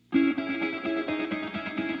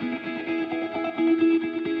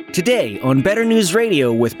Today on Better News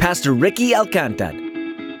Radio with Pastor Ricky Alcantara.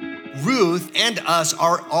 Ruth and us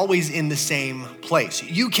are always in the same place.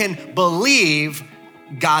 You can believe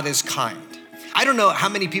God is kind. I don't know how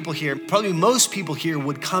many people here, probably most people here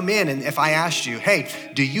would come in, and if I asked you, hey,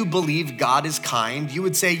 do you believe God is kind? You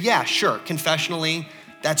would say, yeah, sure, confessionally,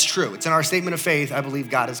 that's true. It's in our statement of faith, I believe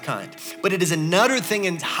God is kind. But it is another thing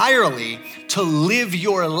entirely to live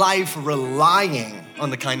your life relying on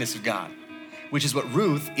the kindness of God, which is what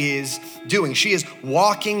Ruth is doing. She is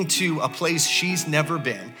walking to a place she's never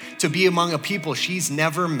been, to be among a people she's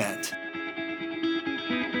never met.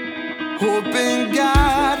 Hope in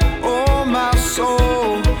God, oh my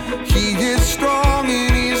soul, He is strong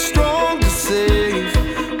and He is strong to save.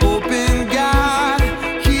 Hope in God,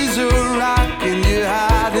 He's a rock in your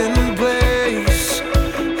hiding place.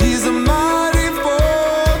 He's a mighty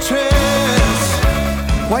fortress.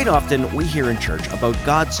 Quite often we hear in church about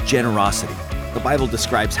God's generosity. The Bible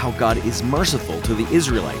describes how God is merciful to the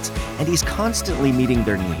Israelites, and He's constantly meeting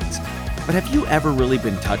their needs. But have you ever really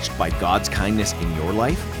been touched by God's kindness in your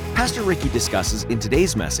life? Pastor Ricky discusses in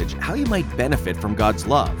today's message how you might benefit from God's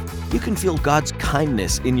love. You can feel God's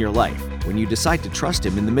kindness in your life when you decide to trust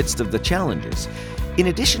Him in the midst of the challenges. In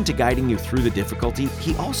addition to guiding you through the difficulty,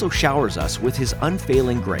 He also showers us with His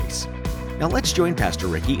unfailing grace. Now let's join Pastor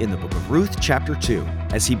Ricky in the book of Ruth, chapter 2,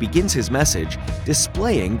 as he begins his message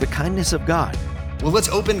displaying the kindness of God. Well, let's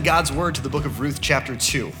open God's word to the book of Ruth, chapter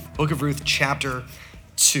 2. Book of Ruth, chapter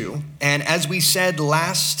 2. And as we said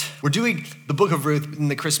last, we're doing the book of Ruth in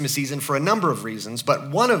the Christmas season for a number of reasons, but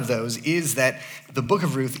one of those is that the book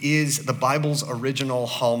of Ruth is the Bible's original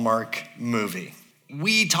Hallmark movie.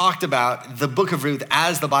 We talked about the book of Ruth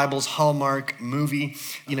as the Bible's Hallmark movie,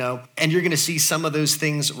 and you're going to see some of those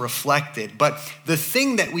things reflected. But the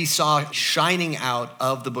thing that we saw shining out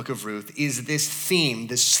of the book of Ruth is this theme,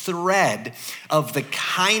 this thread of the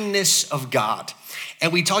kindness of God.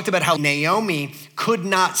 And we talked about how Naomi could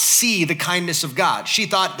not see the kindness of God. She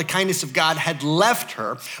thought the kindness of God had left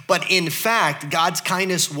her, but in fact, God's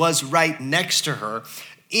kindness was right next to her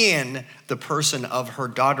in the person of her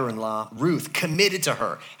daughter-in-law, Ruth, committed to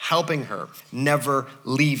her, helping her, never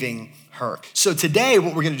leaving her. So today,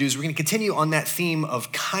 what we're going to do is we're going to continue on that theme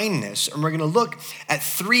of kindness, and we're going to look at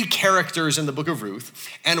three characters in the book of Ruth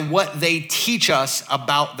and what they teach us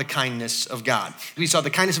about the kindness of God. We saw the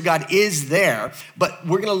kindness of God is there, but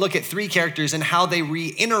we're going to look at three characters and how they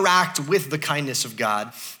interact with the kindness of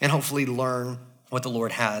God and hopefully learn what the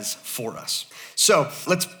Lord has for us. So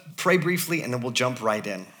let's pray briefly and then we'll jump right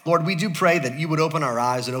in. Lord, we do pray that you would open our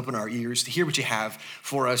eyes and open our ears to hear what you have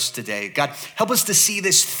for us today. God, help us to see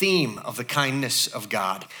this theme of the kindness of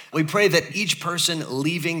God. We pray that each person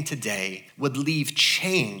leaving today would leave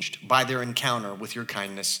changed by their encounter with your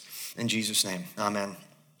kindness. In Jesus' name, amen.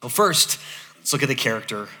 Well, first, let's look at the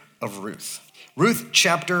character of Ruth. Ruth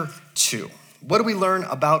chapter 2. What do we learn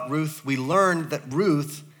about Ruth? We learn that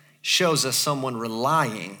Ruth shows us someone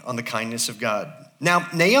relying on the kindness of God. Now,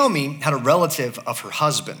 Naomi had a relative of her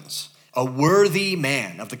husband's, a worthy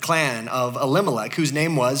man of the clan of Elimelech, whose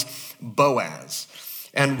name was Boaz.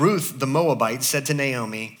 And Ruth, the Moabite, said to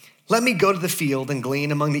Naomi, "Let me go to the field and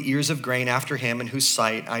glean among the ears of grain after him in whose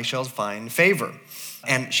sight I shall find favor."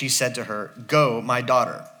 And she said to her, "Go, my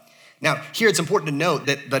daughter." Now, here it's important to note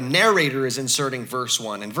that the narrator is inserting verse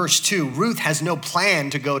 1. In verse 2, Ruth has no plan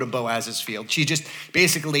to go to Boaz's field. She's just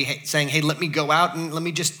basically saying, hey, let me go out and let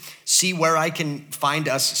me just see where I can find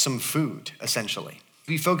us some food, essentially.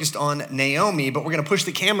 We focused on Naomi, but we're going to push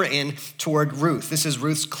the camera in toward Ruth. This is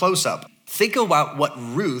Ruth's close-up. Think about what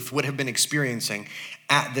Ruth would have been experiencing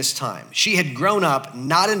at this time. She had grown up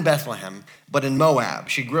not in Bethlehem, but in Moab.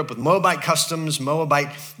 She grew up with Moabite customs, Moabite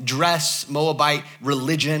dress, Moabite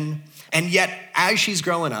religion. And yet, as she's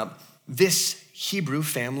growing up, this Hebrew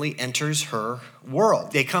family enters her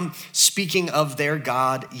world. They come speaking of their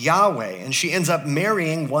God, Yahweh, and she ends up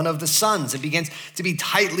marrying one of the sons and begins to be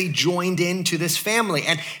tightly joined into this family.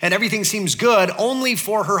 And everything seems good, only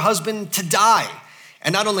for her husband to die.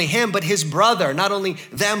 And not only him, but his brother, not only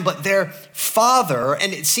them, but their father.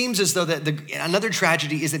 And it seems as though that another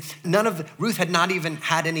tragedy is that Ruth had not even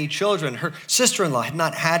had any children. Her sister-in-law had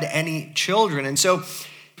not had any children. And so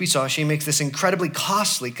we saw she makes this incredibly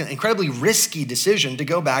costly, incredibly risky decision to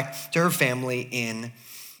go back to her family in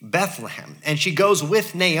Bethlehem. And she goes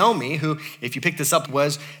with Naomi, who, if you pick this up,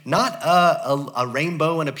 was not a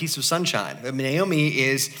rainbow and a piece of sunshine. Naomi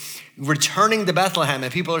is returning to Bethlehem,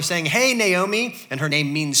 and people are saying, "Hey, Naomi," and her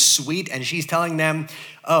name means sweet, and she's telling them,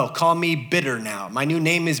 "Oh, call me bitter now. My new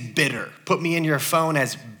name is bitter. Put me in your phone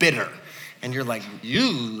as bitter." And you're like,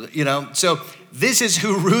 you know. So this is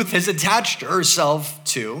who Ruth has attached herself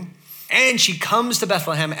to. And she comes to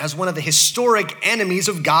Bethlehem as one of the historic enemies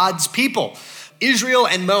of God's people. Israel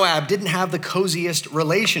and Moab didn't have the coziest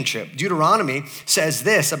relationship. Deuteronomy says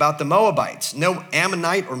this about the Moabites: no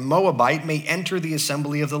Ammonite or Moabite may enter the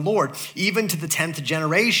assembly of the Lord, even to the 10th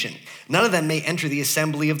generation. None of them may enter the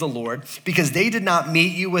assembly of the Lord, because they did not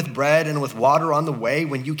meet you with bread and with water on the way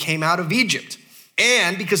when you came out of Egypt,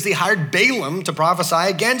 and because they hired Balaam to prophesy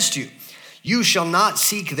against you. You shall not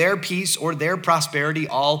seek their peace or their prosperity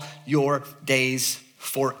all your days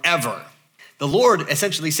forever. The Lord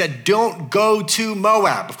essentially said, don't go to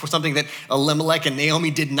Moab. Of course, something that Elimelech and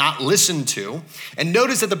Naomi did not listen to. And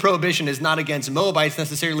notice that the prohibition is not against Moabites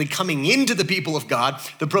necessarily coming into the people of God.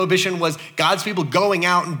 The prohibition was God's people going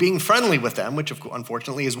out and being friendly with them, which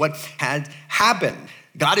unfortunately is what had happened.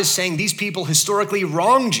 God is saying these people historically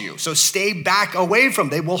wronged you, so stay back away from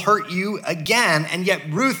them. They will hurt you again. And yet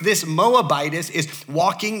Ruth, this Moabitess, is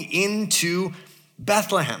walking into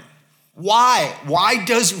Bethlehem. Why? Why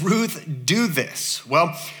does Ruth do this?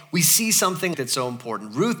 Well, we see something that's so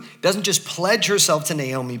important. Ruth doesn't just pledge herself to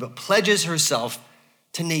Naomi, but pledges herself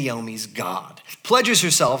to Naomi's God, pledges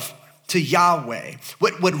herself to Yahweh.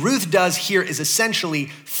 What Ruth does here is essentially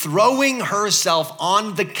throwing herself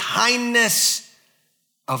on the kindness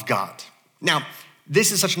of God. Now,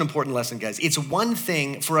 this is such an important lesson, guys. It's one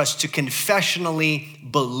thing for us to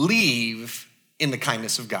confessionally believe in the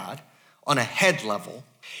kindness of God on a head level.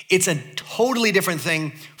 It's a totally different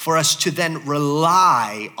thing for us to then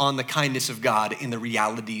rely on the kindness of God in the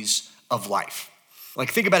realities of life.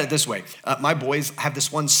 Like, think about it this way. My boys have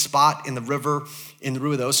this one spot in the river in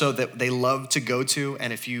Ruidoso that they love to go to.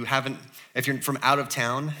 And if you're from out of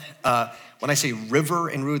town, when I say river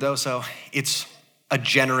in Ruidoso, it's a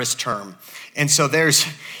generous term. And so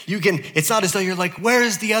it's not as though you're like, where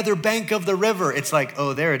is the other bank of the river? It's like,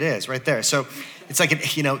 oh, there it is, right there. So it's like,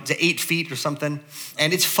 it's 8 feet or something.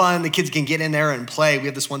 And it's fun. The kids can get in there and play. We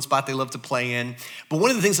have this one spot they love to play in. But one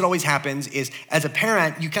of the things that always happens is, as a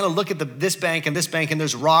parent, you kind of look at this bank, and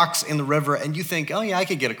there's rocks in the river, and you think, oh yeah, I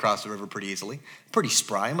could get across the river pretty easily. Pretty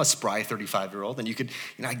spry. I'm a spry 35-year-old. And you could,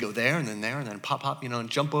 I'd go there, and then pop, and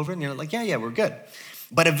jump over, and you're like, yeah, we're good.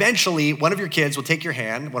 But eventually, one of your kids will take your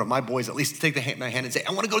hand, one of my boys at least, take my hand and say,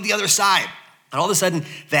 I want to go to the other side. And all of a sudden,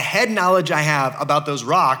 the head knowledge I have about those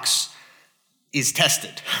rocks is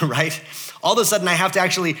tested, right? All of a sudden, I have to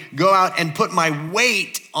actually go out and put my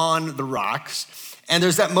weight on the rocks. And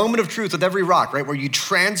there's that moment of truth with every rock, right? Where you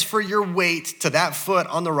transfer your weight to that foot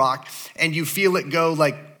on the rock, and you feel it go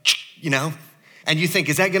like, and you think,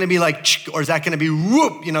 is that going to be like, or is that going to be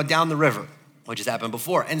whoop, down the river, which has happened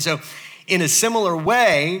before. And so in a similar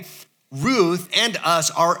way, Ruth and us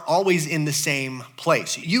are always in the same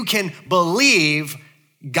place. You can believe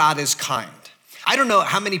God is kind. I don't know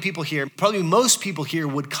how many people here, probably most people here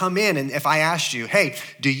would come in, and if I asked you, hey,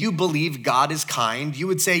 do you believe God is kind? You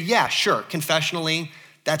would say, yeah, sure, confessionally,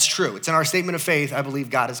 that's true. It's in our statement of faith, I believe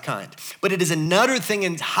God is kind. But it is another thing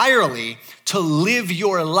entirely to live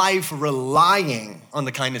your life relying on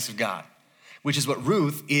the kindness of God, which is what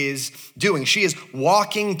Ruth is doing. She is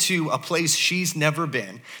walking to a place she's never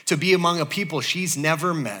been, to be among a people she's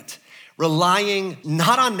never met, relying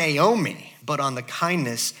not on Naomi, but on the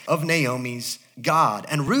kindness of Naomi's God.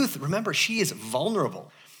 And Ruth, remember, she is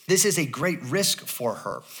vulnerable. This is a great risk for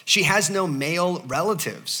her. She has no male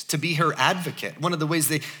relatives to be her advocate. One of the ways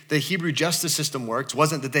the Hebrew justice system worked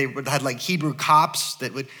wasn't that they had like Hebrew cops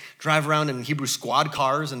that would drive around in Hebrew squad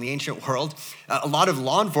cars in the ancient world. A lot of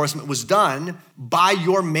law enforcement was done by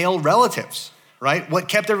your male relatives, right? What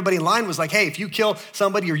kept everybody in line was like, hey, if you kill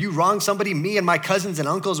somebody or you wrong somebody, me and my cousins and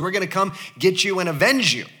uncles, we're gonna come get you and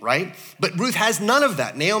avenge you, right? But Ruth has none of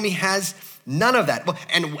that. Naomi has none of that.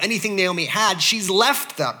 And anything Naomi had, she's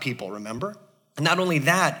left that people, remember? And not only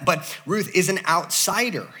that, but Ruth is an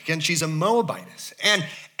outsider. Again, she's a Moabitess.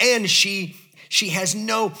 And she has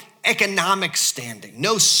no economic standing,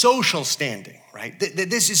 no social standing, right?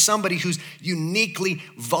 This is somebody who's uniquely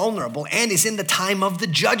vulnerable and is in the time of the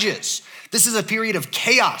judges. This is a period of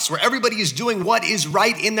chaos where everybody is doing what is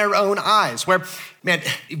right in their own eyes, where, man,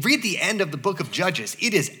 read the end of the book of Judges.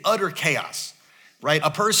 It is utter chaos. Right?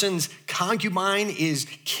 A person's concubine is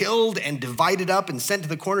killed and divided up and sent to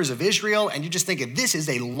the corners of Israel, and you just think, this is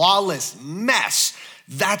a lawless mess.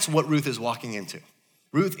 That's what Ruth is walking into.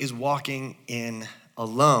 Ruth is walking in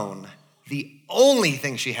alone. The only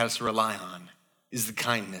thing she has to rely on is the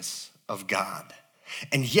kindness of God.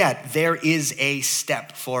 And yet, there is a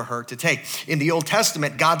step for her to take. In the Old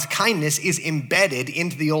Testament, God's kindness is embedded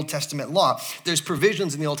into the Old Testament law. There's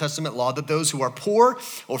provisions in the Old Testament law that those who are poor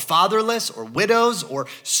or fatherless or widows or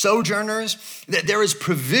sojourners, that there is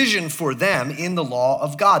provision for them in the law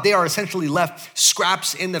of God. They are essentially left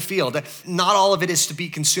scraps in the field. Not all of it is to be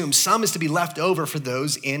consumed. Some is to be left over for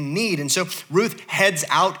those in need. And so Ruth heads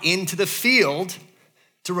out into the field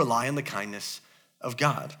to rely on the kindness of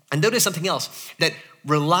God. And notice something else, that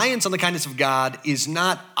reliance on the kindness of God is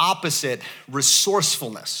not opposite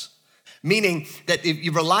resourcefulness. Meaning that if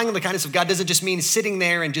you're relying on the kindness of God doesn't just mean sitting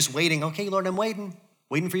there and just waiting. Okay, Lord, I'm waiting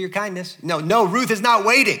for your kindness. No, Ruth is not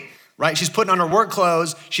waiting, right? She's putting on her work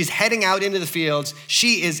clothes. She's heading out into the fields.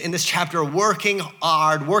 She is, in this chapter, working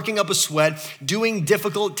hard, working up a sweat, doing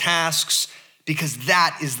difficult tasks, because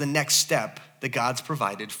that is the next step that God's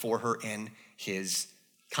provided for her in his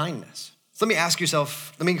kindness. So let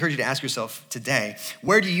me encourage you to ask yourself today,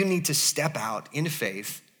 where do you need to step out in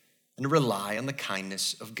faith and rely on the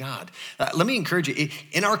kindness of God? Let me encourage you,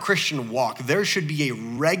 in our Christian walk, this should be a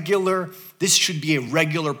regular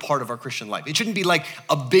part of our Christian life. It shouldn't be like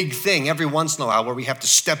a big thing every once in a while where we have to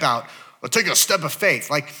step out or take a step of faith.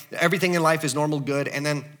 Like everything in life is normal good, and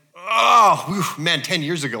then, 10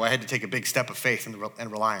 years ago, I had to take a big step of faith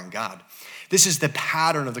and rely on God. This is the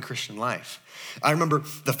pattern of the Christian life. I remember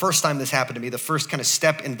the first time this happened to me, the first kind of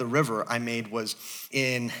step into the river I made was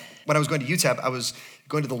when I was going to UTEP. I was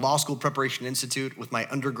going to the Law School Preparation Institute with my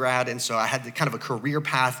undergrad, and so I had kind of a career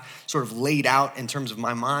path sort of laid out in terms of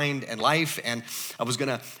my mind and life, and I was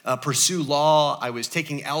gonna pursue law. I was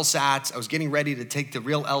taking LSATs. I was getting ready to take the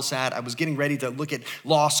real LSAT. I was getting ready to look at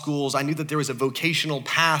law schools. I knew that there was a vocational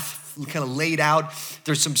path kind of laid out.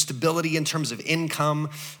 There's some stability in terms of income.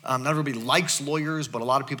 Not everybody likes lawyers, but a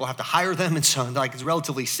lot of people have to hire them, and so it's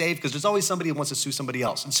relatively safe because there's always somebody who wants to sue somebody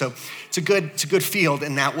else, and so it's a good field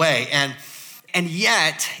in that way. And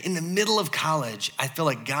yet, in the middle of college, I feel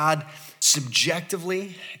like God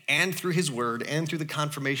subjectively and through his word and through the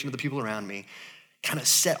confirmation of the people around me kind of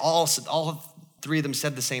said, all three of them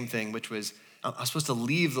said the same thing, which was, I was supposed to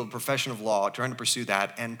leave the profession of law, trying to pursue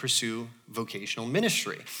that, and pursue vocational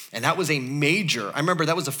ministry. And that was I remember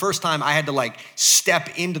that was the first time I had to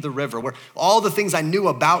step into the river where all the things I knew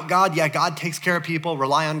about God, God takes care of people,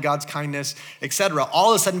 rely on God's kindness, etc.,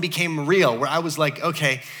 all of a sudden became real, where I was like,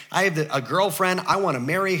 okay, I have a girlfriend, I want to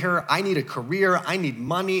marry her, I need a career, I need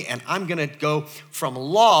money, and I'm going to go from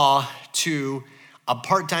law to a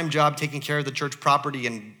part-time job taking care of the church property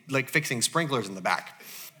and fixing sprinklers in the back.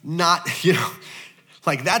 Not,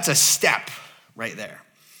 that's a step right there.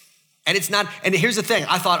 And it's not, and here's the thing,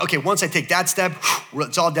 I thought, okay, once I take that step,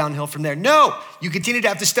 it's all downhill from there. No, you continue to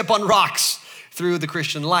have to step on rocks through the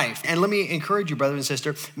Christian life. And let me encourage you, brother and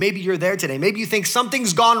sister, maybe you're there today. Maybe you think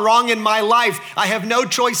something's gone wrong in my life. I have no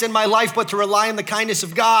choice in my life but to rely on the kindness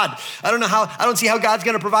of God. I don't see how God's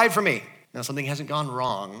gonna provide for me. Now, something hasn't gone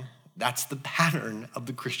wrong. That's the pattern of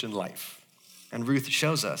the Christian life. And Ruth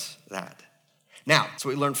shows us that. Now, that's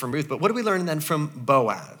what we learned from Ruth, but what do we learn then from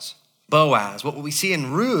Boaz? What we see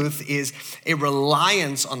in Ruth is a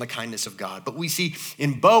reliance on the kindness of God, but we see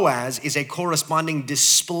in Boaz is a corresponding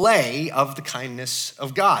display of the kindness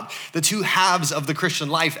of God. The two halves of the Christian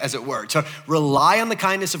life, as it were, to rely on the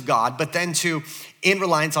kindness of God, but then to, in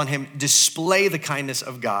reliance on him, display the kindness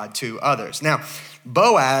of God to others. Now,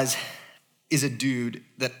 Boaz is a dude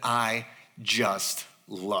that I just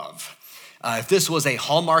love. If this was a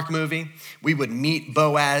Hallmark movie, we would meet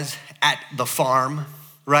Boaz at the farm,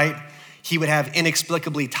 right? He would have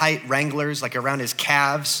inexplicably tight Wranglers around his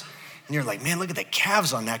calves. And you're like, man, look at the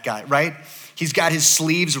calves on that guy, right? He's got his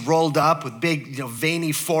sleeves rolled up with big,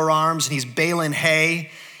 veiny forearms, and he's baling hay,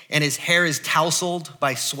 and his hair is tousled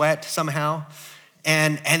by sweat somehow.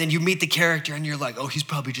 And then you meet the character and you're like, oh, he's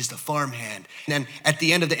probably just a farmhand. And then at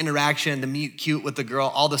the end of the interaction, the meet cute with the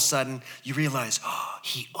girl, all of a sudden you realize, oh,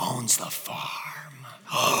 he owns the farm.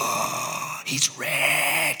 Oh, he's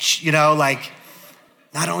rich.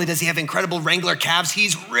 Not only does he have incredible Wrangler calves,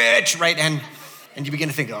 he's rich, right? And you begin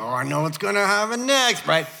to think, oh, I know what's gonna happen next,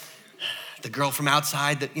 right? The girl from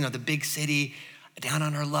outside, the big city, down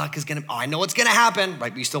on her luck is gonna, oh, I know what's gonna happen,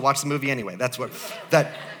 right? But you still watch the movie anyway.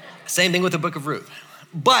 Same thing with the book of Ruth.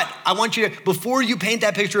 But I want you to, before you paint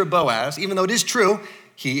that picture of Boaz, even though it is true,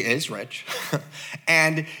 he is rich,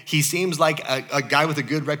 and he seems like a guy with a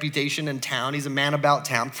good reputation in town. He's a man about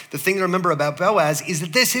town. The thing to remember about Boaz is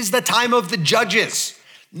that this is the time of the judges.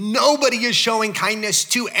 Nobody is showing kindness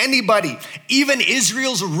to anybody. Even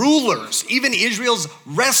Israel's rulers, even Israel's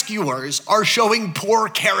rescuers are showing poor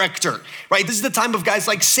character, right? This is the time of guys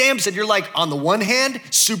like Samson. You're like, on the one hand,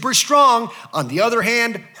 super strong. On the other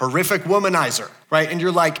hand, horrific womanizer, right? And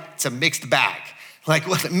you're like, it's a mixed bag. Like,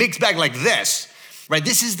 what, a mixed bag like this, right?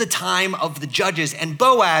 This is the time of the judges, and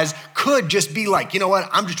Boaz could just be like, you know what?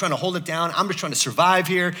 I'm just trying to hold it down. I'm just trying to survive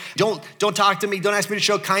here. Don't talk to me. Don't ask me to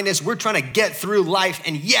show kindness. We're trying to get through life.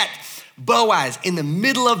 And yet, Boaz, in the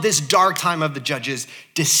middle of this dark time of the judges,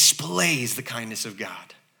 displays the kindness of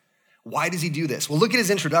God. Why does he do this? Well, look at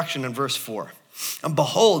his introduction in verse 4. And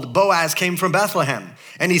behold, Boaz came from Bethlehem,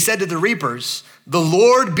 and he said to the reapers, "The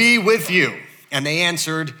Lord be with you." And they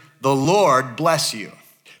answered, "The Lord bless you."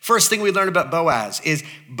 First thing we learn about Boaz is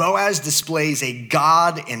Boaz displays a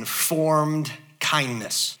God-informed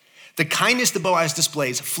kindness. The kindness that Boaz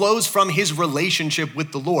displays flows from his relationship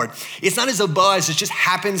with the Lord. It's not as though Boaz just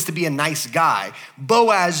happens to be a nice guy.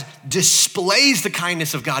 Boaz displays the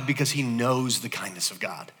kindness of God because he knows the kindness of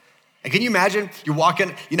God. And can you imagine? You're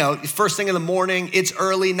walking, first thing in the morning, it's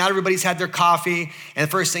early, not everybody's had their coffee, and the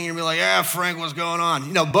first thing you're gonna be like, "Yeah, Frank, what's going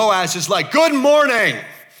on?" Boaz is like, "Good morning,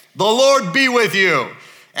 the Lord be with you."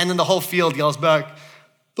 And then the whole field yells back,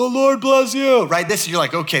 "The Lord bless you," right? You're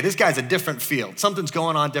like, okay, this guy's a different field. Something's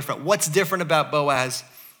going on different. What's different about Boaz?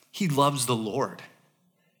 He loves the Lord.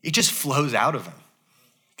 It just flows out of him.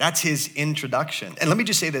 That's his introduction. And let me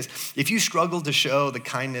just say this. If you struggle to show the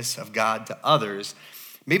kindness of God to others,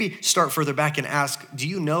 maybe start further back and ask, do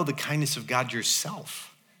you know the kindness of God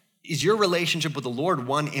yourself? Is your relationship with the Lord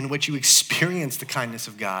one in which you experience the kindness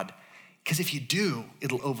of God? Because if you do,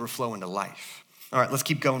 it'll overflow into life. All right, let's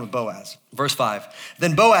keep going with Boaz. Verse 5,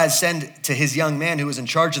 then Boaz said to his young man who was in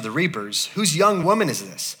charge of the reapers, "Whose young woman is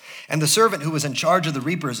this?" And the servant who was in charge of the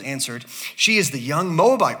reapers answered, "She is the young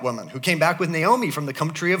Moabite woman who came back with Naomi from the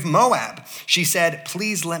country of Moab. She said,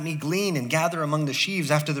 'Please let me glean and gather among the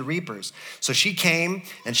sheaves after the reapers.' So she came,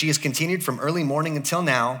 and she has continued from early morning until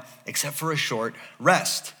now, except for a short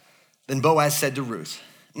rest." Then Boaz said to Ruth,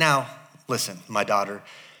 "Now, listen, my daughter,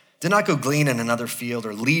 do not go glean in another field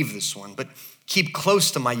or leave this one, but keep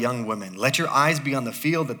close to my young women. Let your eyes be on the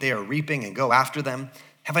field that they are reaping and go after them.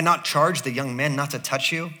 Have I not charged the young men not to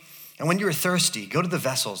touch you? And when you are thirsty, go to the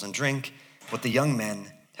vessels and drink what the young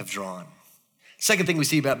men have drawn." Second thing we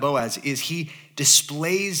see about Boaz is he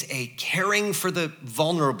displays a caring for the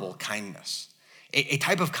vulnerable kindness, a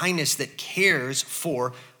type of kindness that cares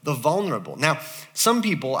for the vulnerable. Now, some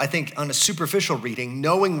people, I think on a superficial reading,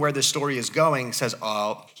 knowing where the story is going, says,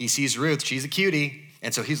 oh, he sees Ruth, she's a cutie.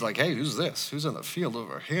 And so he's like, "Hey, who's this? Who's in the field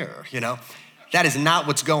over here?" That is not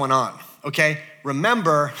what's going on, okay?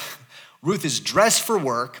 Remember, Ruth is dressed for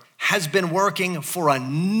work, has been working for a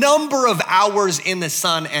number of hours in the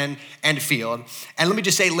sun and field. And let me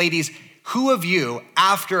just say, ladies, who of you,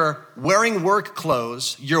 after wearing work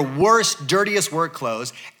clothes, your worst, dirtiest work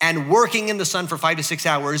clothes, and working in the sun for 5 to 6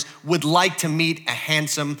 hours, would like to meet a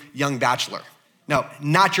handsome young bachelor? No,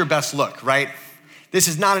 not your best look, right? This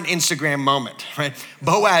is not an Instagram moment, right?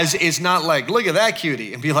 Boaz is not like, "Look at that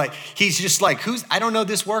cutie," and be like, he's just like, I don't know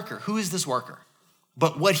this worker. Who is this worker?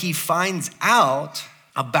 But what he finds out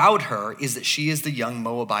about her is that she is the young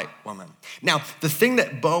Moabite woman. Now, the thing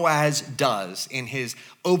that Boaz does in his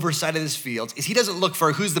oversight of his fields is he doesn't look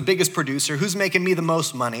for who's the biggest producer, who's making me the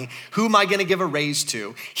most money, who am I gonna give a raise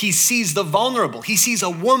to? He sees the vulnerable. He sees a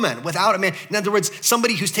woman without a man. In other words,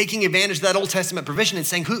 somebody who's taking advantage of that Old Testament provision and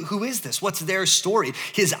saying, who is this? What's their story?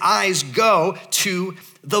 His eyes go to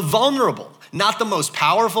the vulnerable, not the most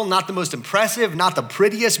powerful, not the most impressive, not the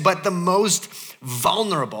prettiest, but the most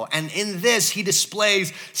vulnerable. And in this, he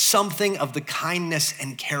displays something of the kindness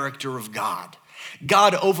and character of God.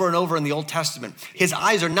 God, over and over in the Old Testament, his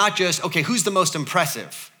eyes are not just, okay, who's the most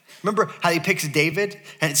impressive? Remember how he picks David?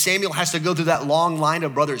 And Samuel has to go through that long line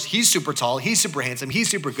of brothers. He's super tall, he's super handsome, he's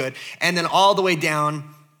super good. And then all the way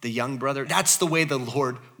down, the young brother. That's the way the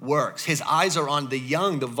Lord works. His eyes are on the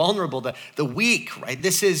young, the vulnerable, the weak, right?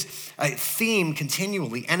 This is a theme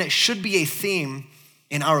continually, and it should be a theme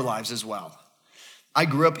in our lives as well. I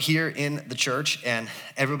grew up here in the church, and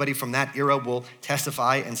everybody from that era will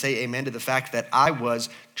testify and say amen to the fact that I was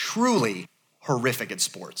truly horrific at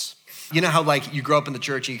sports. You know how you grow up in the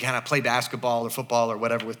church and you kind of play basketball or football or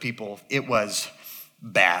whatever with people? It was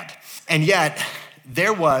bad. And yet,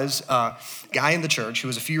 there was a guy in the church who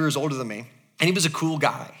was a few years older than me, and he was a cool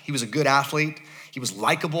guy. He was a good athlete. He was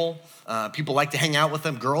likable. People liked to hang out with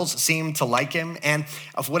him. Girls seemed to like him. And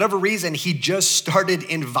for whatever reason, he just started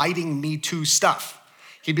inviting me to stuff.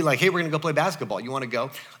 He'd be like, "Hey, we're gonna go play basketball. You wanna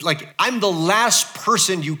go?" I'm the last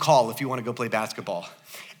person you call if you wanna go play basketball.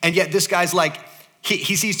 And yet this guy's like,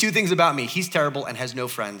 he sees two things about me. He's terrible and has no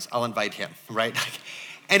friends. I'll invite him, right?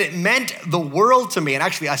 And it meant the world to me. And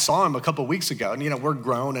actually, I saw him a couple weeks ago. And we're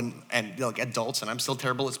grown and adults, and I'm still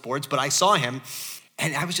terrible at sports. But I saw him,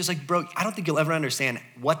 and I was just like, "Bro, I don't think you'll ever understand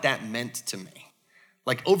what that meant to me."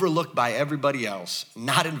 like overlooked by everybody else,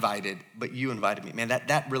 not invited, but you invited me. Man,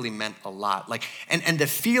 that really meant a lot. Like, and the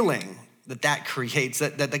feeling that creates,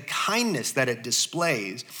 that the kindness that it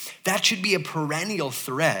displays, that should be a perennial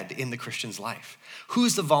thread in the Christian's life.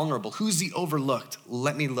 Who's the vulnerable? Who's the overlooked?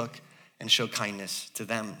 Let me look and show kindness to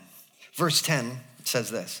them. Verse 10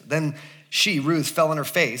 says this, then she, Ruth, fell on her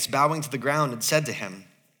face, bowing to the ground, and said to him,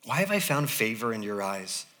 why have I found favor in your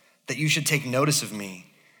eyes, that you should take notice of me,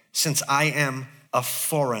 since I am a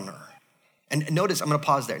foreigner? And notice, I'm gonna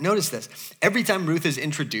pause there. Notice this. Every time Ruth is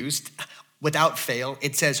introduced, without fail,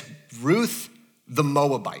 it says Ruth the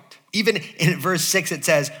Moabite. Even in verse 6, it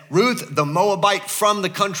says Ruth the Moabite from the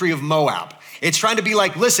country of Moab. It's trying to be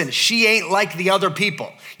like, listen, she ain't like the other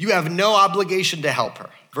people. You have no obligation to help her.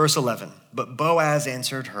 Verse 11, but Boaz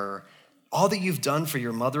answered her, all that you've done for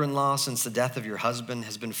your mother-in-law since the death of your husband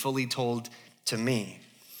has been fully told to me.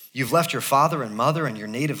 You've left your father and mother and your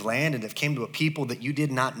native land and have come to a people that you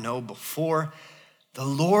did not know before. The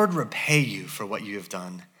Lord repay you for what you have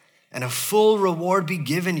done, and a full reward be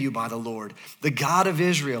given you by the Lord, the God of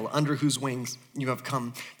Israel, under whose wings you have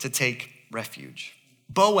come to take refuge.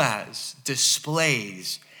 Boaz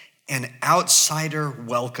displays an outsider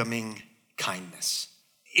welcoming kindness.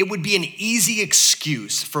 It would be an easy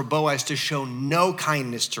excuse for Boaz to show no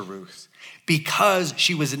kindness to Ruth because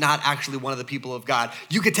she was not actually one of the people of God.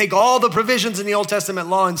 You could take all the provisions in the Old Testament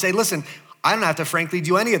law and say, listen, I don't have to frankly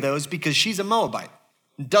do any of those because she's a Moabite.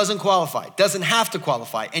 Doesn't qualify, doesn't have to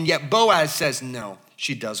qualify. And yet Boaz says, no,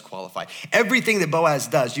 she does qualify. Everything that Boaz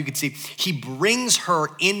does, you can see, he brings her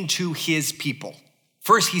into his people.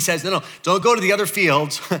 First, he says, no, don't go to the other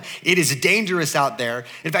fields. It is dangerous out there.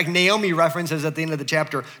 In fact, Naomi references at the end of the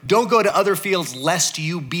chapter, don't go to other fields lest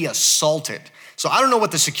you be assaulted. So I don't know what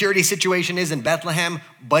the security situation is in Bethlehem,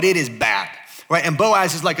 but it is bad, right? And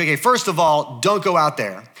Boaz is like, okay, first of all, don't go out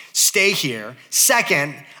there. Stay here.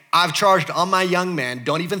 Second, I've charged all my young men.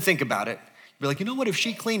 Don't even think about it. You're like, you know what? If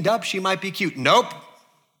she cleaned up, she might be cute. Nope.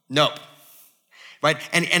 Right?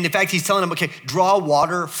 And in fact, he's telling them, okay, draw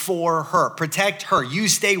water for her, protect her. You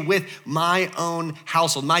stay with my own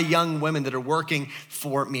household, my young women that are working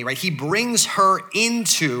for me, right? He brings her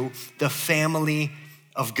into the family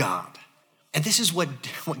of God. And this is what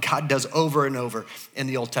God does over and over in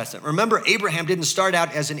the Old Testament. Remember, Abraham didn't start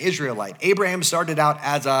out as an Israelite. Abraham started out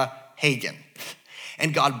as a pagan.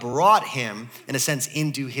 And God brought him, in a sense,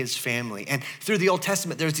 into his family. And through the Old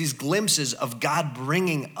Testament, there's these glimpses of God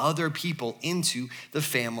bringing other people into the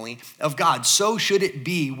family of God. So should it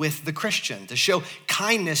be with the Christian, to show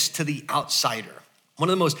kindness to the outsider. One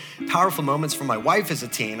of the most powerful moments for my wife as a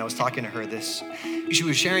teen, I was talking to her this, she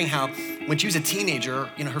was sharing how when she was a teenager,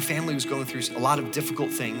 her family was going through a lot of difficult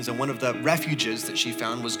things. And one of the refuges that she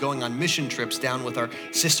found was going on mission trips down with our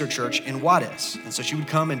sister church in Juarez. And so she would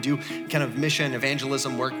come and do kind of mission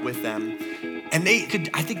evangelism work with them. And they could,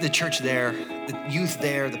 I think the church there, the youth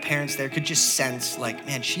there, the parents there could just sense like,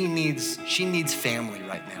 man, she needs family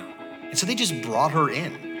right now. And so they just brought her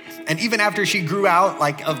in. And even after she grew out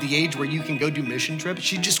like of the age where you can go do mission trips,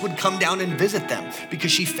 she just would come down and visit them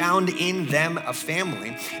because she found in them a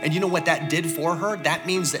family. And you know what that did for her? That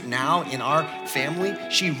means that now in our family,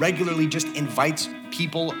 she regularly just invites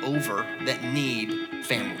people over that need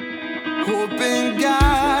family. Hope in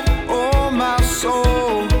God, oh my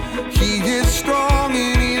soul. He is strong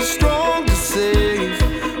and he is strong to save.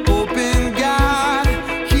 Hope in God,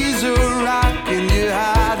 he's a rock in your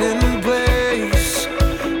hiding place.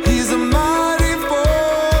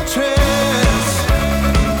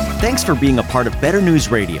 Thanks for being a part of Better News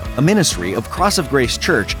Radio, a ministry of Cross of Grace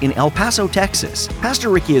Church in El Paso, Texas. Pastor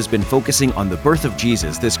Ricky has been focusing on the birth of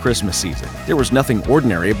Jesus this Christmas season. There was nothing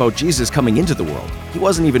ordinary about Jesus coming into the world. He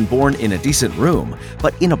wasn't even born in a decent room,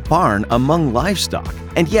 but in a barn among livestock.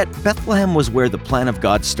 And yet, Bethlehem was where the plan of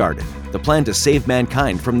God started, the plan to save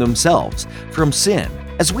mankind from themselves, from sin.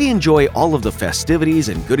 As we enjoy all of the festivities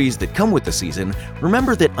and goodies that come with the season,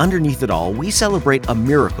 remember that underneath it all, we celebrate a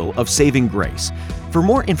miracle of saving grace. For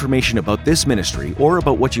more information about this ministry or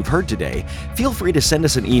about what you've heard today, feel free to send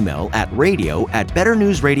us an email at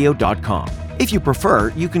radio@betternewsradio.com. If you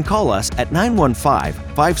prefer, you can call us at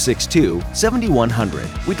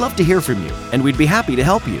 915-562-7100. We'd love to hear from you, and we'd be happy to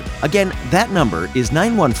help you. Again, that number is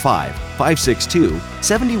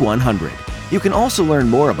 915-562-7100. You can also learn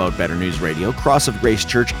more about Better News Radio, Cross of Grace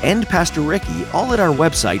Church, and Pastor Ricky, all at our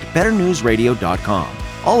website, betternewsradio.com.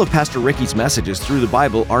 All of Pastor Ricky's messages through the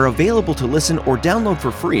Bible are available to listen or download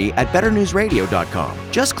for free at betternewsradio.com.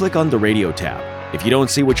 Just click on the radio tab. If you don't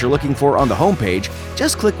see what you're looking for on the homepage,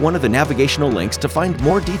 just click one of the navigational links to find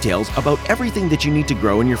more details about everything that you need to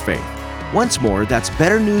grow in your faith. Once more, that's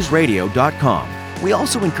betternewsradio.com. We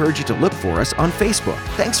also encourage you to look for us on Facebook.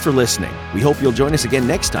 Thanks for listening. We hope you'll join us again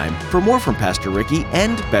next time for more from Pastor Ricky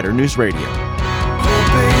and Better News Radio.